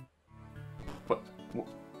 What?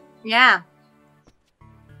 Yeah.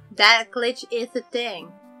 That glitch is a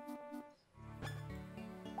thing.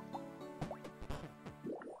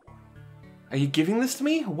 Are you giving this to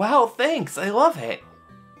me? Wow, thanks. I love it.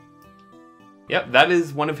 Yep, that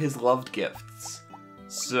is one of his loved gifts.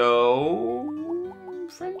 So,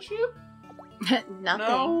 friendship? Nothing.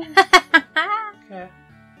 No? Okay.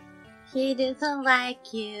 He doesn't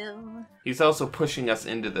like you. He's also pushing us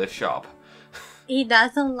into the shop. He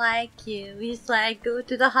doesn't like you. He's like, go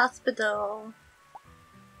to the hospital.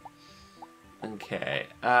 Okay,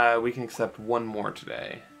 we can accept one more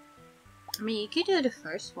today. I mean, you could do the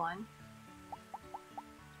first one.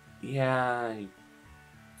 Yeah.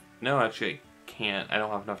 No, actually, I can't. I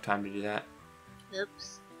don't have enough time to do that.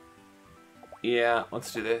 Oops. Yeah,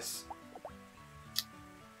 let's do this.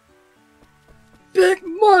 Big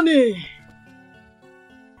money!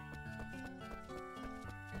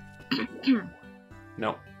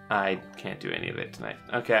 No, I can't do any of it tonight.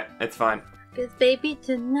 Okay, it's fine. Cause baby,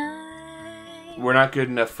 tonight... We're not good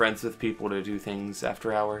enough friends with people to do things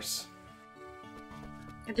after hours.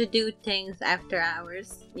 To do things after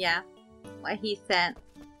hours. Yeah. What he said.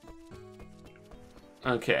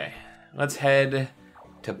 Okay, let's head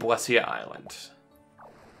to Blessia Island.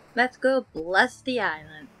 Let's go bless the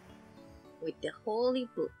island. With the holy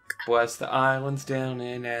book. Bless the islands down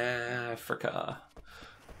in Africa.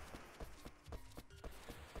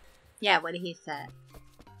 Yeah, what he said.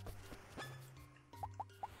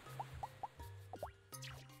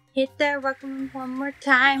 Hit the rock one more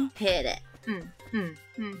time. Hit it. Hit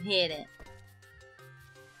it.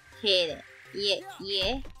 Hit it.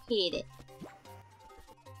 Yeah, hit it.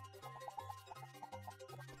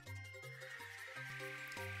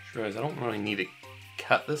 Sure, I don't really need to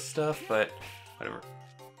cut this stuff, but whatever.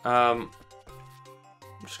 I'm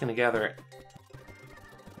just gonna gather it.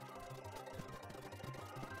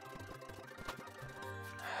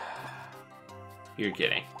 You're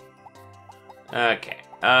kidding. Okay.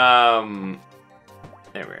 There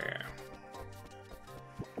we are.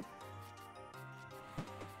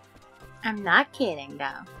 I'm not kidding,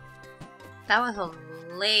 though. That was a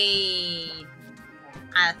late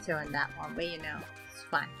answer on that one, but you know, it's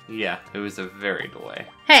fine. Yeah, it was a very delay.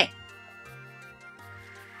 Hey!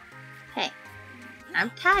 Hey,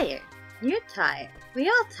 I'm tired. You're tired. We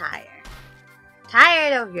all tired.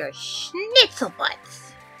 Tired of your schnitzel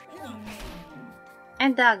butts.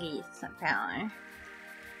 And doggies, apparently.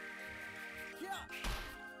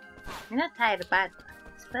 We're not tired of bad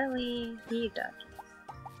dogs, but we need doggies.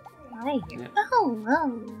 Right here. Yeah. Oh,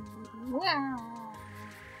 oh, wow.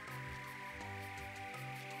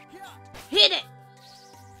 Hit it!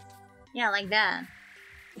 Yeah, like that.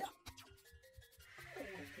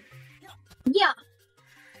 Yeah!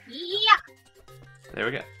 Yeah! There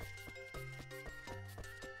we go.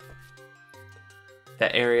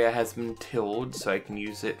 That area has been tilled, so I can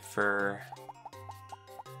use it for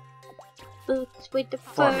Boots with the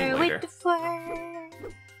farming fur, later. with the fur.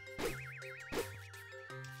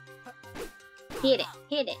 Hit it,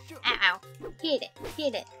 ow, hit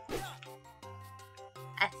it.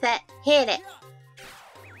 I said hit it.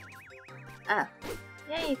 Oh,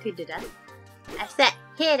 yeah, you could do that. I said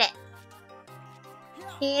hit it.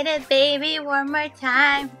 Hit it, baby, one more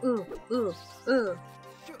time. Ooh, ooh, ooh.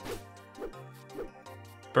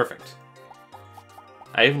 perfect.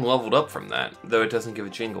 I even leveled up from that, though it doesn't give a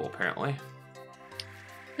jingle apparently.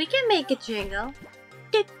 We can make a jingle.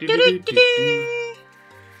 Do, do, do, do, do.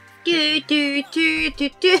 Do do do do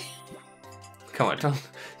do. Come on,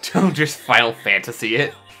 don't just Final Fantasy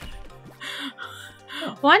it.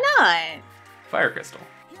 Why not? Fire crystal.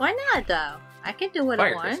 Why not though? I can do what I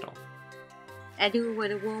Fire want. crystal. I do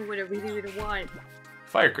what I want, what I really want.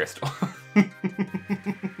 Fire crystal.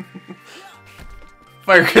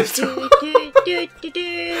 Fire crystal. Do, do, do,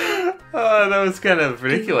 do. Oh, that was kind of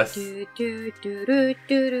ridiculous. Do, do, do, do,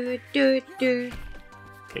 do, do, do.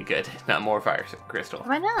 Okay, good. Not more fire crystal.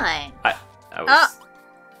 Why not? I was.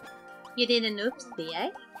 You did an oopsie, eh?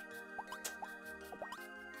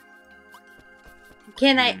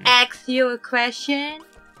 Can I ask you a question?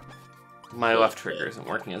 My left trigger isn't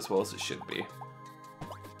working as well as it should be.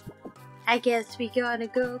 I guess we gotta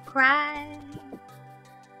go cry.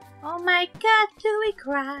 Oh my god, do we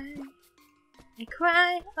cry? I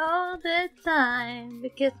cry all the time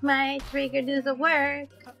because my trigger doesn't work.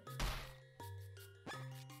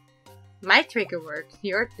 My trigger works,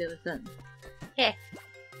 yours doesn't. Heh.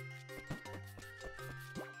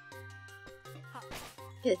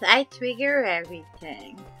 Because I trigger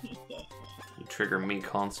everything. You trigger me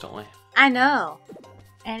constantly. I know.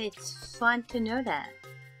 And it's fun to know that.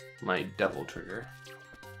 My double trigger.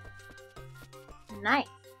 Nice.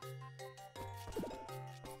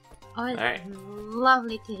 Oh, it's Alright.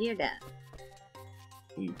 lovely to hear that.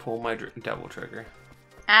 You pull my double trigger.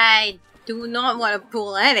 I do not want to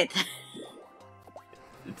pull at it.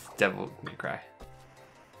 It's Devil May Cry.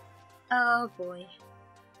 Oh boy.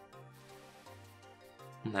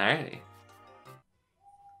 Alrighty.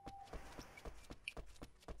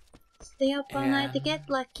 Stay up all night to Yeah. get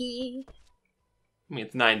lucky. I mean,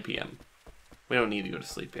 it's 9 p.m. We don't need to go to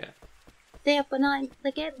sleep yet. Stay up all night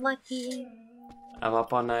to get lucky. I'm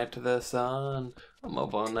up all night to the sun. I'm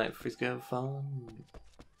up all night for good fun.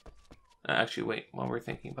 Actually, wait. While we're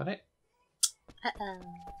thinking about it, Uh-oh.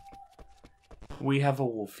 we have a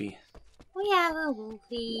wolfie. We have a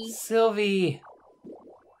wolfie. Sylvie!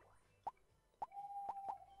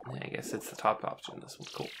 Yeah, I guess it's the top option. This one's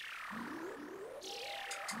cool.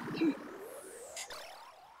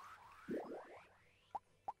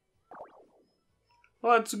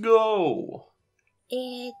 Let's go!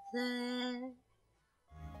 It's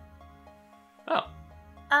Oh,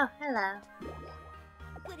 Oh, hello.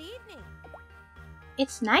 Good evening.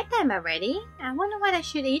 It's nighttime already. I wonder what I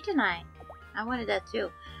should eat tonight. I wanted that too.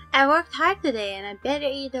 I worked hard today and I better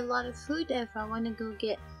eat a lot of food if I want to go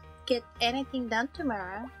get anything done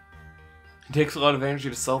tomorrow. it takes a lot of energy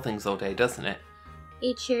to sell things all day, doesn't it?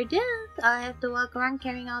 It sure does. I have to walk around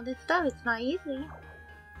carrying all this stuff. It's not easy.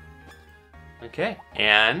 Okay,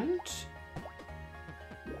 and...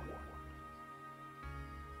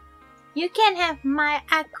 You can have my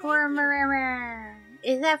aquamarine.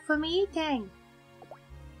 Is that for me eating?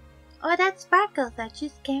 Oh, that sparkles. I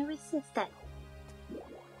just can't resist it.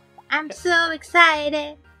 I'm so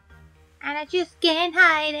excited. And I just can't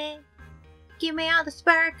hide it. Give me all the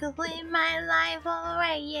sparkles in my life,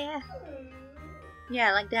 alright, yeah.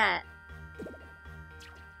 Yeah, like that.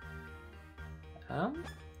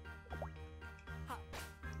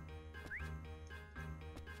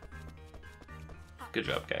 Good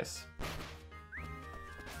job, guys.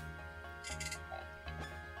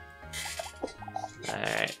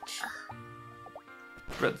 Alright.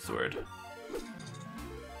 Red sword.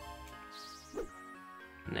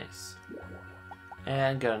 Nice.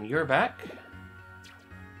 And get on your back.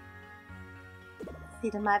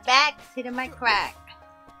 Sit on my back, sit on my crack.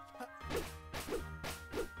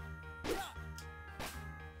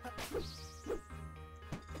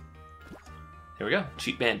 Here we go.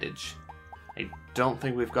 Cheap bandage. I don't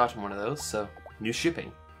think we've gotten one of those, so new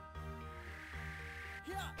shipping.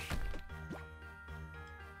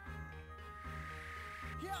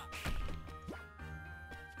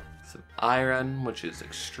 Some iron, which is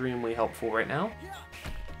extremely helpful right now.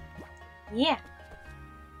 Yeah.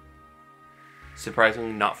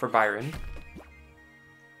 Surprisingly not for Byron.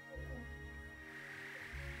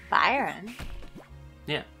 Byron?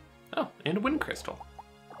 Yeah. Oh, and a wind crystal.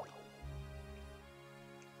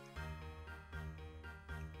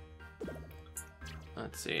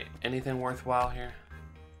 Let's see. Anything worthwhile here?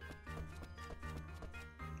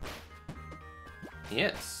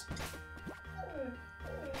 Yes.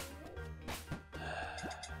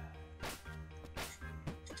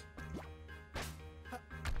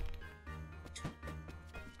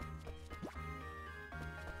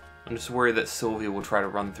 I'm just worried that Sylvia will try to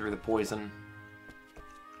run through the poison.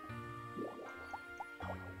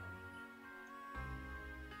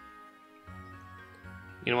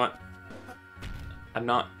 You know what? I'm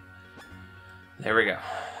not... There we go.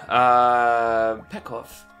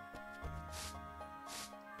 Peckloff.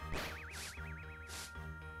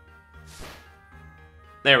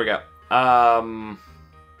 There we go.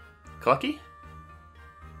 Clucky?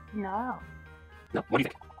 No. No, what do you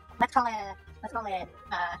think? Let's call it,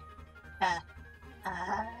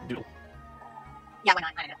 Doodle. yeah, why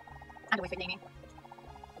not? I don't know. I'm the wizard naming.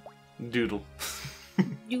 Doodle.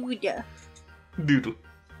 Dude. Doodle.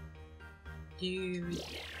 Dude.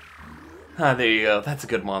 Ah, there you go. That's a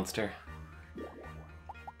good monster.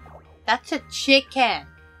 That's a chicken.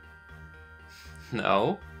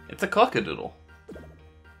 No, it's a cluckadoodle.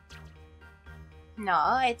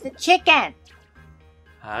 No, it's a chicken.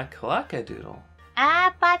 A cluckadoodle.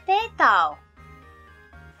 A potato.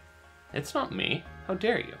 It's not me. How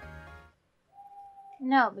dare you?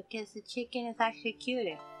 No, because the chicken is actually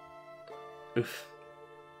cuter. Oof.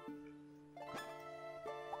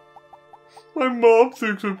 My mom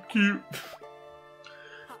thinks I'm cute.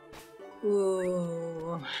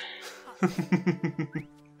 Ooh.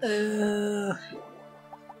 Ooh.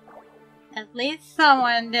 At least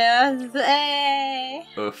someone does. Hey.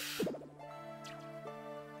 Oof.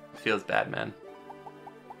 Feels bad, man.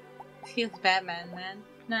 Feels Batman, man.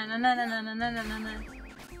 No, no, no, no, no, no, no, no, no, no.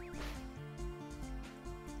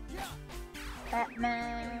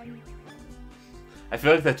 Batman. I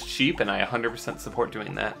feel like that's cheap, and I 100% support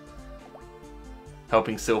doing that.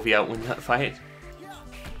 Helping Sylvie out win that fight.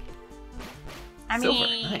 I Silver,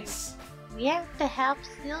 mean, nice. we have to help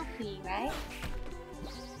Sylvie, right?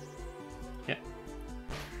 Yeah.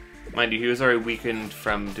 Mind you, he was already weakened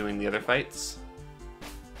from doing the other fights.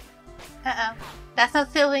 Uh-oh. That's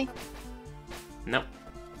not Sylvie. Nope.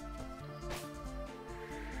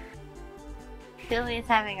 Sylvie is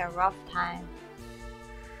having a rough time.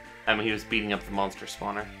 I mean, he was beating up the monster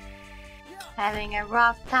spawner. Having a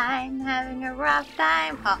rough time, having a rough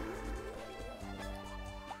time. Oh.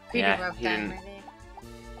 Pretty Yeah, rough he time, didn't-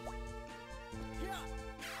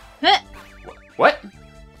 really. What?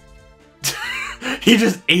 He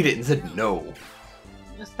just ate it and said no.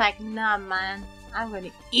 Just like, nah, man. I'm gonna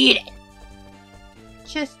eat it.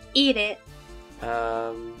 Just eat it. You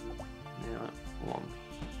know what? Well,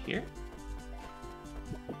 here?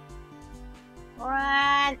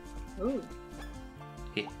 Run. Ooh.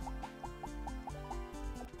 Yeah.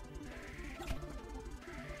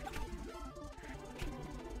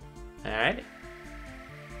 Alright.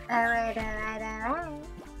 Alright.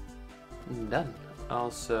 Done.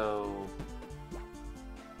 Also...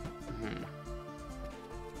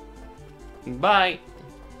 Bye!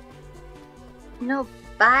 No,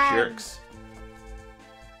 bye. Jerks.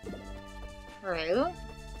 Rue?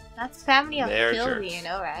 That's family of They're Sylvie, jerks. you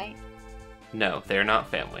know, right? No, they're not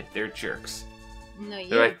family. They're jerks. No, you.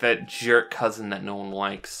 They're like that jerk cousin that no one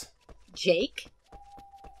likes. Jake?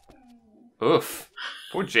 Oof.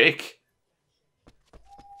 Poor Jake.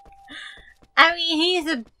 I mean, he's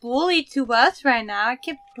a bully to us right now. I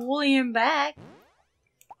can bully him back.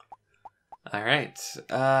 Alright.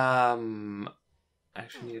 I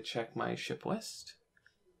actually need to check my ship list.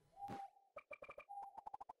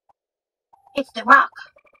 It's the rock.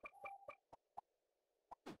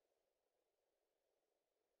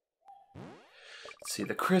 Let's see,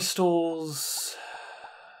 the crystals...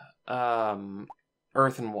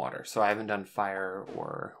 Earth and water, so I haven't done fire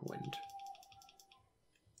or wind.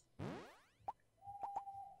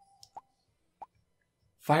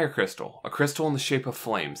 Fire crystal, a crystal in the shape of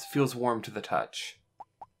flames, feels warm to the touch.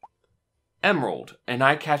 Emerald, an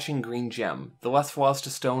eye-catching green gem. The less flaws to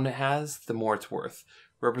stone it has, the more it's worth.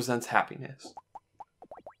 Represents happiness.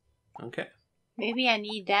 Okay. Maybe I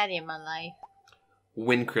need that in my life.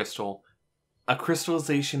 Wind crystal, A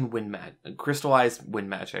crystallized wind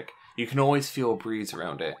magic. You can always feel a breeze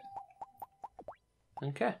around it.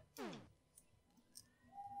 Okay.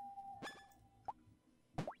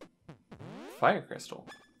 Fire crystal.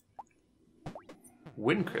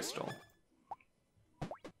 Wind crystal.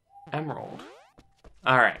 Emerald.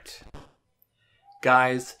 Alright.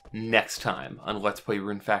 Guys, next time on Let's Play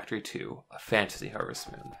Rune Factory 2, A Fantasy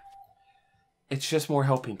Harvest Moon. It's just more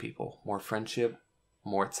helping people, more friendship,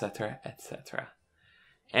 more etc, etc.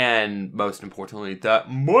 And most importantly, that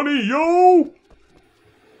money, yo!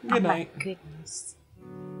 Good night. Oh my goodness.